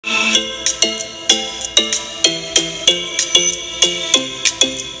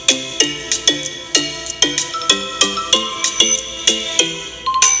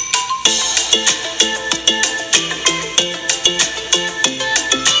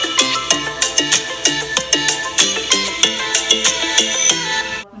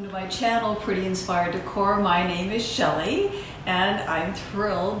Decor. My name is Shelley, and I'm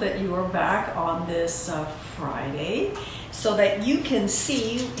thrilled that you are back on this Friday so that you can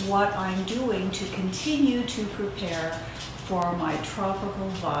see what I'm doing to continue to prepare for my Tropical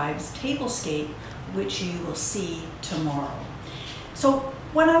Vibes tablescape, which you will see tomorrow. So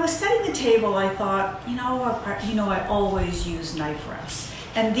when I was setting the table, I thought, I always use knife rests.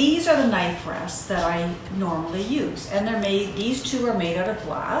 And these are the knife rests that I normally use. And these two are made out of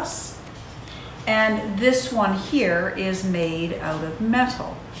glass. And this one here is made out of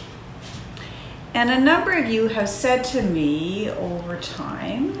metal. And a number of you have said to me over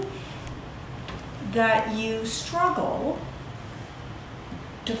time that you struggle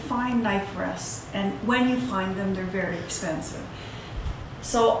to find knife rests. And when you find them, they're very expensive.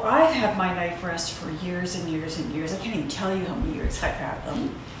 So I've had my knife rests for years and years and years. I can't even tell you how many years I've had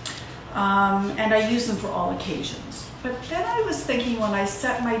them. And I use them for all occasions. But then I was thinking when I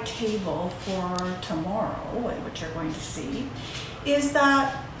set my table for tomorrow, which you're going to see, is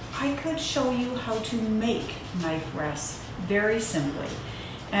that I could show you how to make knife rests very simply.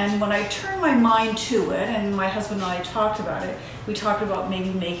 And when I turned my mind to it, and my husband and I talked about it, we talked about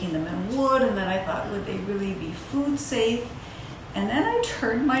maybe making them in wood, and then I thought, would they really be food safe? And then I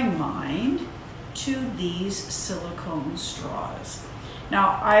turned my mind to these silicone straws.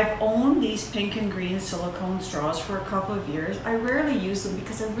 Now, I've owned these pink and green silicone straws for a couple of years. I rarely use them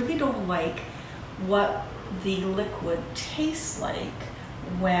because I really don't like what the liquid tastes like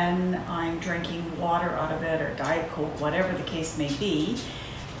when I'm drinking water out of it or Diet Coke, whatever the case may be.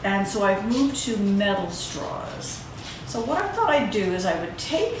 And so I've moved to metal straws. So what I thought I'd do is I would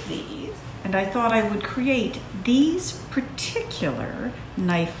take these and I thought I would create these particular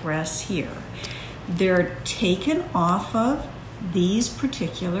knife rests here. They're taken off of these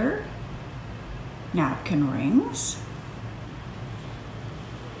particular napkin rings.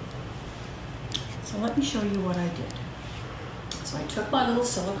 So let me show you what I did. So I took my little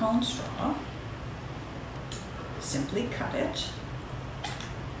silicone straw, simply cut it,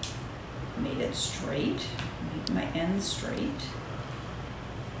 made it straight, made my ends straight.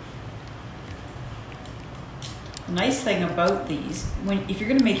 The nice thing about these, if you're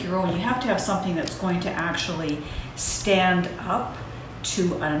going to make your own, you have to have something that's going to actually stand up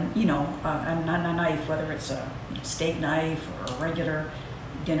to a knife, whether it's a steak knife or a regular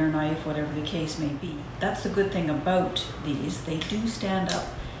dinner knife, whatever the case may be. That's the good thing about these. They do stand up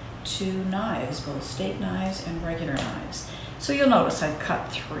to knives, both steak knives and regular knives. So you'll notice I've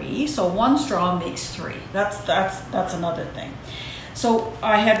cut 3. So one straw makes 3. That's another thing. So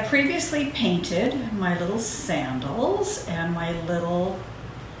I had previously painted my little sandals and my little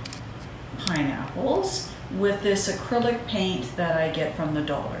pineapples with this acrylic paint that I get from the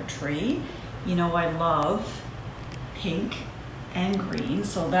Dollar Tree. You know, I love pink and green,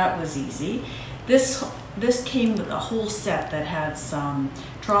 so that was easy. This came with a whole set that had some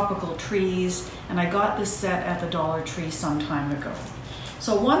tropical trees, and I got this set at the Dollar Tree some time ago.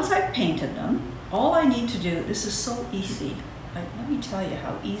 So once I've painted them, all I need to do, this is so easy. Let me tell you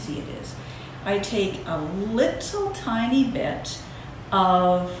how easy it is. I take a little tiny bit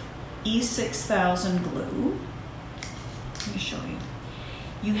of E6000 glue. Let me show you.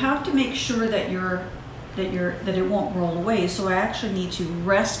 You have to make sure that it won't roll away, so I actually need to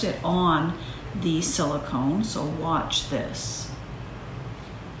rest it on the silicone. So watch this.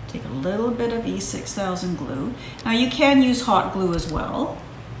 Take a little bit of E6000 glue. Now you can use hot glue as well,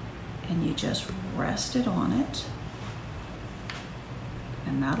 and you just rest it on it.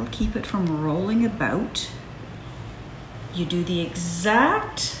 And that'll keep it from rolling about. You do the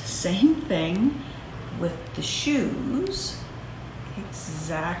exact same thing with the shoes.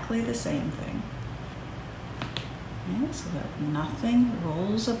 Exactly the same thing. Yeah, so that nothing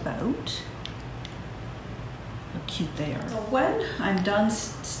rolls about. How cute they are. So when I'm done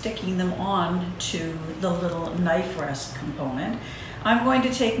sticking them on to the little knife rest component, I'm going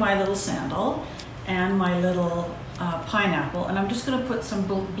to take my little sandal and my little pineapple, and I'm just going to put some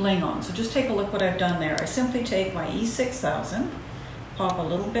bling on. So just take a look what I've done there. I simply take my E6000, pop a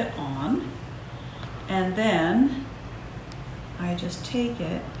little bit on, and then I just take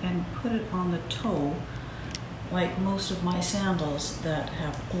it and put it on the toe, like most of my sandals that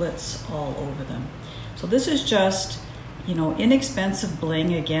have glitz all over them. So this is just, inexpensive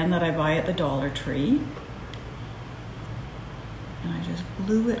bling, again, that I buy at the Dollar Tree. And I just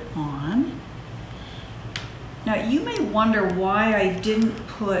glue it on. Now you may wonder why I didn't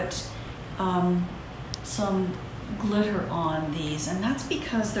put some glitter on these, and that's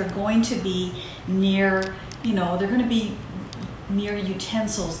because they're going to be near, they're going to be near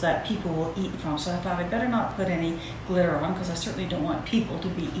utensils that people will eat from. So I thought I better not put any glitter on because I certainly don't want people to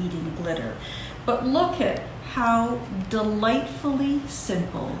be eating glitter. But look at how delightfully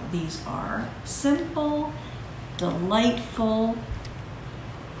simple these are. Simple, delightful,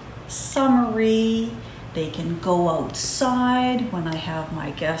 summery. They can go outside when I have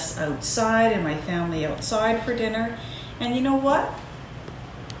my guests outside and my family outside for dinner. And you know what?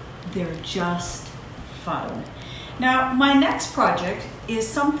 They're just fun. Now, my next project is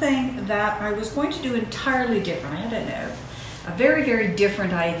something that I was going to do entirely different. I had a very, very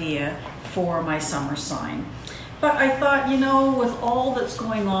different idea for my summer sign. But I thought, you know, with all that's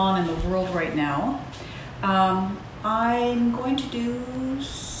going on in the world right now, I'm going to do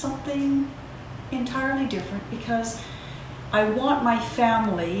something entirely different because I want my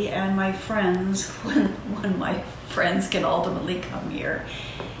family and my friends, when my friends can ultimately come here,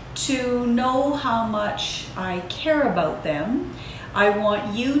 to know how much I care about them. I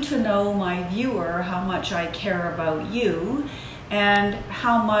want you to know, my viewer, how much I care about you and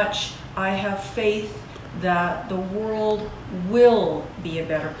how much I have faith that the world will be a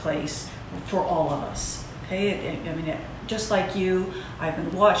better place for all of us. Okay, I mean, just like you, I've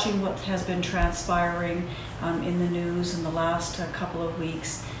been watching what has been transpiring in the news in the last couple of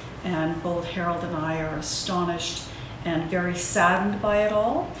weeks, and both Harold and I are astonished and very saddened by it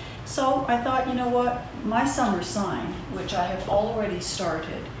all. So I thought, you know what, my summer sign, which I have already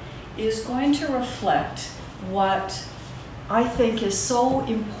started, is going to reflect what I think is so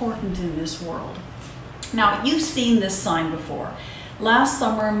important in this world. Now, you've seen this sign before. Last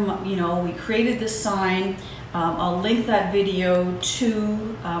summer, you know, we created this sign. I'll link that video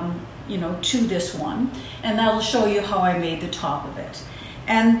to, you know, to this one, and that'll show you how I made the top of it.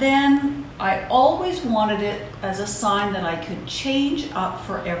 And then I always wanted it as a sign that I could change up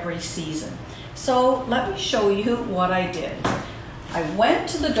for every season. So let me show you what I did. I went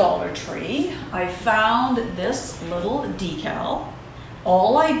to the Dollar Tree. I found this little decal.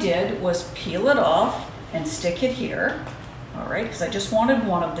 All I did was peel it off and stick it here. All right, because I just wanted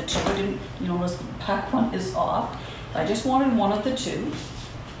one of the two. I didn't, you know, this back one is off. I just wanted one of the two.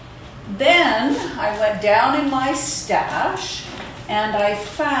 Then I went down in my stash and I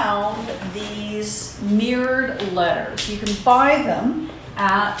found these mirrored letters. You can buy them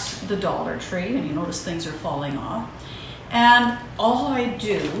at the Dollar Tree, and you notice things are falling off. And all I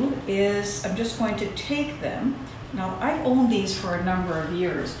do is I'm just going to take them. Now, I've owned these for a number of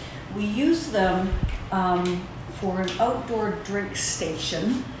years. We use them for an outdoor drink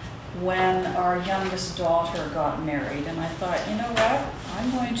station when our youngest daughter got married. And I thought, you know what?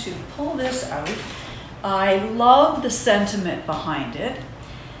 I'm going to pull this out. I love the sentiment behind it.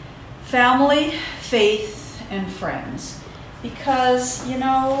 Family, faith, and friends. Because, you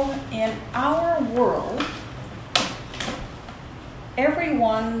know, in our world,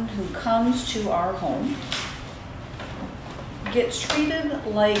 everyone who comes to our home gets treated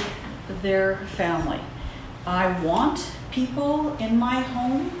like their family. I want people in my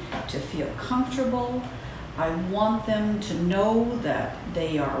home to feel comfortable. I want them to know that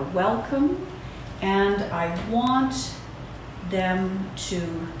they are welcome, and I want them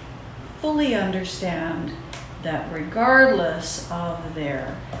to fully understand that regardless of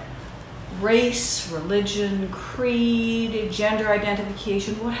their race, religion, creed, gender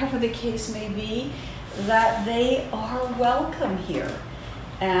identification, whatever the case may be, that they are welcome here,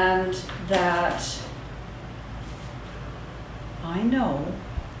 and that I know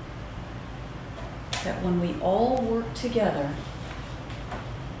that when we all work together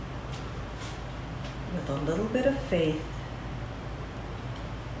with a little bit of faith,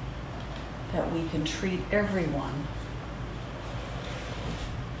 that we can treat everyone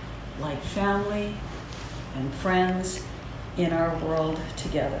like family and friends in our world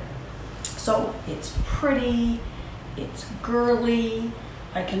together. So it's pretty, it's girly.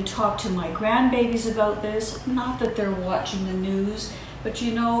 I can talk to my grandbabies about this. Not that they're watching the news, but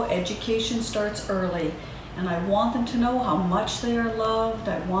you know, education starts early. And I want them to know how much they are loved.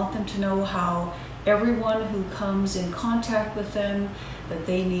 I want them to know how everyone who comes in contact with them, that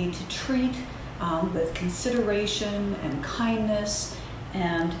they need to treat with consideration and kindness,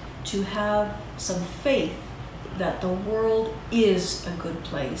 and to have some faith that the world is a good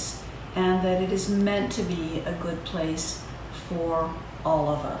place and that it is meant to be a good place for all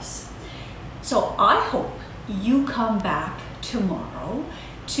of us. So I hope you come back tomorrow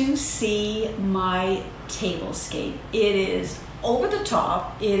to see my tablescape. It is over the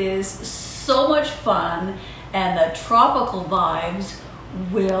top, it is so much fun, and the tropical vibes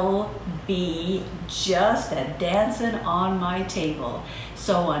will be just a dancing on my table.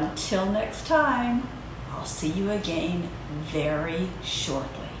 So until next time, I'll see you again very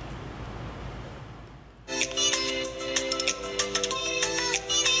shortly.